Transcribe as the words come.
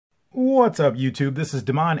What's up, YouTube? This is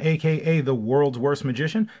Damon, aka the world's worst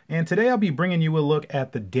magician, and today I'll be bringing you a look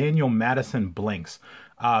at the Daniel Madison blanks.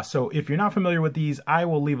 So if you're not familiar with these, I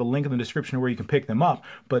will leave a link in the description where you can pick them up,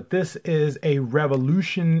 but this is a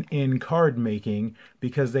revolution in card making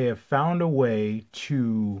because they have found a way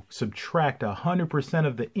to subtract 100%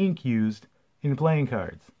 of the ink used in playing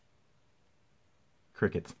cards.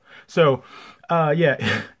 Crickets. So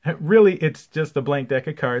yeah, really it's just a blank deck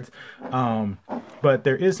of cards, but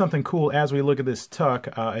there is something cool as we look at this tuck.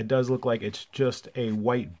 It does look like it's just a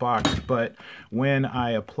white box, but when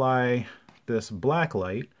I apply this black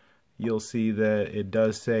light, you'll see that it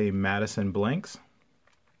does say Madison blanks,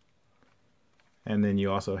 and then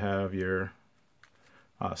you also have your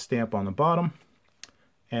stamp on the bottom,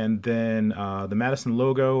 and then the Madison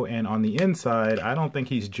logo, and on the inside, I don't think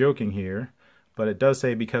he's joking here, but it does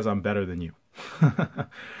say because I'm better than you.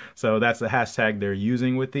 So that's the hashtag they're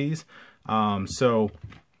using with these. So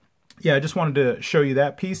yeah, I just wanted to show you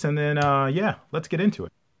that piece, and then yeah, let's get into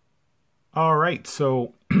it. All right,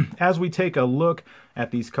 so as we take a look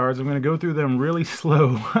at these cards, I'm going to go through them really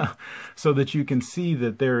slow so that you can see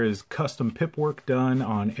that there is custom pip work done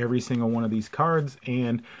on every single one of these cards,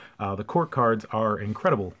 and the court cards are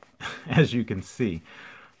incredible, as you can see.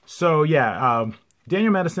 So yeah,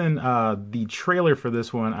 Daniel Madison, the trailer for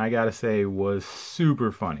this one, I gotta say, was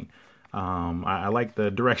super funny. I like the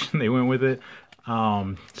direction they went with it.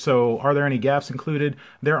 So are there any gaffes included?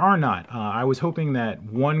 There are not. I was hoping that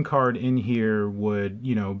one card in here would,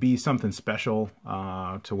 you know, be something special,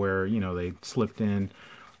 to where, you know, they slipped in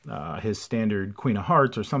his standard Queen of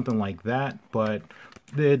Hearts or something like that, but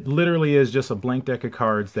it literally is just a blank deck of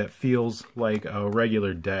cards that feels like a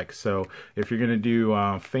regular deck. So if you're going to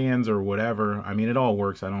do fans or whatever, I mean, it all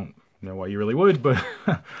works. I don't know why you really would, but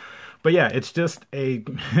but yeah, it's just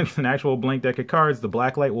it's an actual blank deck of cards. The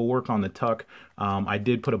black light will work on the tuck. I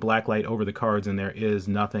did put a black light over the cards, and there is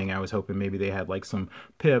nothing. I was hoping maybe they had like some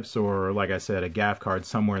pips or, like I said, a gaff card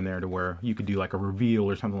somewhere in there to where you could do like a reveal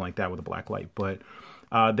or something like that with a black light, but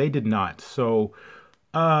they did not. So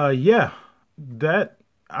yeah, that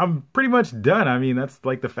I'm pretty much done. I mean, that's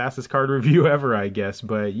like the fastest card review ever, I guess.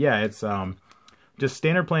 But yeah, it's just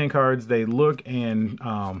standard playing cards. They look and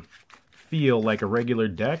feel like a regular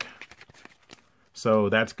deck, so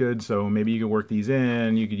that's good. So maybe you could work these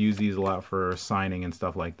in. You could use these a lot for signing and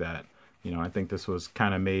stuff like that. You know, I think this was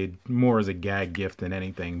kind of made more as a gag gift than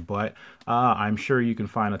anything, but I'm sure you can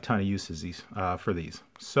find a ton of uses for these.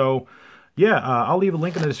 So yeah, I'll leave a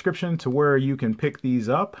link in the description to where you can pick these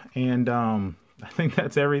up, and I think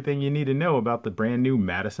that's everything you need to know about the brand new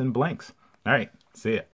Madison blanks. All right, see ya.